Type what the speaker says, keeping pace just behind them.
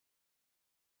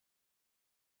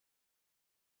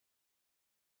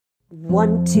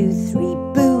1, 2, 3,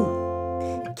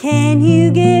 boo! Can you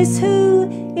guess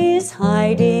who is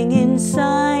hiding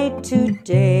inside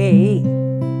today?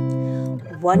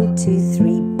 1, 2,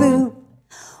 3, boo!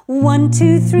 1,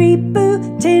 2, 3,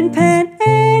 boo! Tin Pan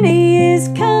Annie is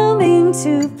coming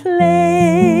to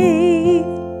play.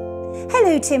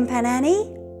 Hello, Tin Pan Annie.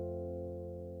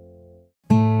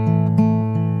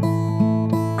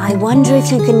 I wonder if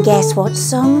you can guess what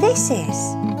song this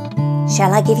is.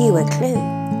 Shall I give you a clue?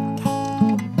 Okay.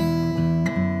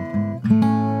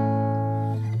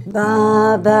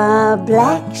 Baa Baa,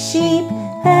 black sheep,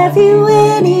 have you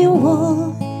any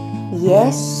wool?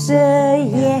 Yes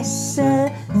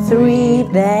sir, 3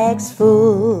 bags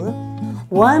full.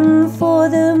 1 for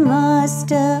the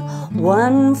master,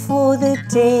 1 for the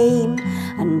dame,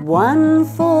 and 1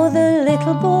 for the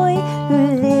little boy who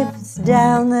lives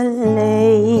down the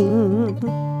lane.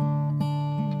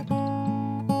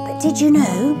 But did you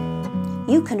know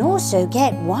you can also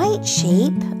get white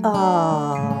sheep?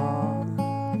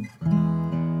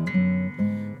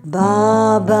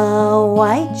 Baa Baa,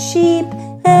 white sheep,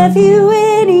 have you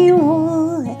any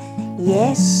wool?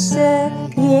 Yes sir,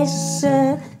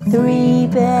 3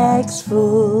 bags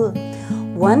full.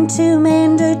 1 to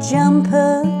mend a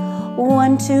jumper,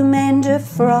 1 to mend a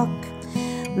frock.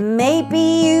 Maybe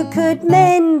you could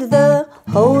mend the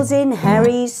holes in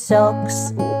Harry's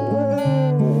socks.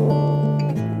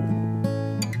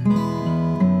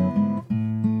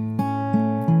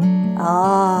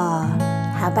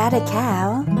 How about a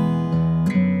cow?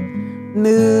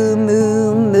 Moo,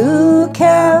 moo, moo,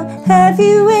 cow, have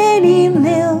you any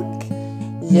milk?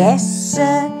 Yes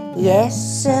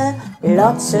sir,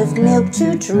 lots of milk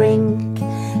to drink.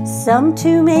 Some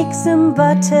to make some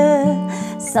butter,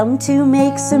 some to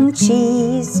make some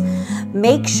cheese.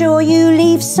 Make sure you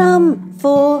leave some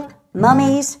for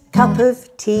Mummy's cup of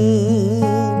tea.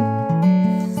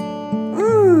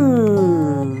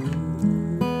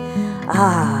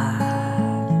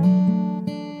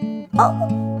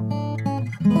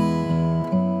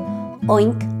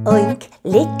 Oink, oink,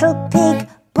 little pig,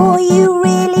 boy, you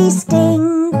really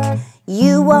stink.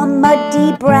 You are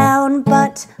muddy brown,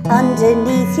 but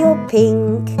underneath you're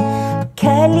pink.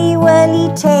 Curly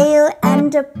whirly tail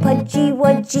and a pudgy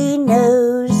wudgy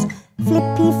nose.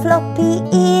 Flippy floppy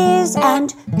ears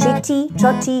and tritty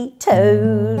trotty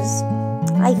toes.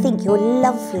 I think you're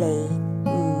lovely.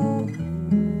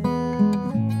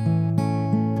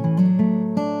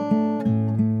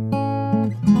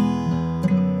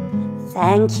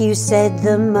 Thank you, said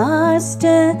the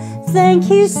master. Thank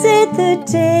you, said the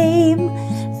dame.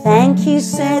 Thank you,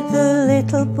 said the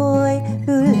little boy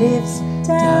who lives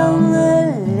down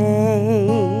the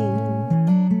lane.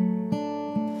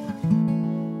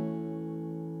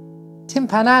 Tin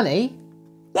Pan Annie?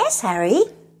 Yes, Harry?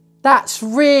 That's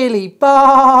really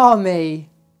balmy.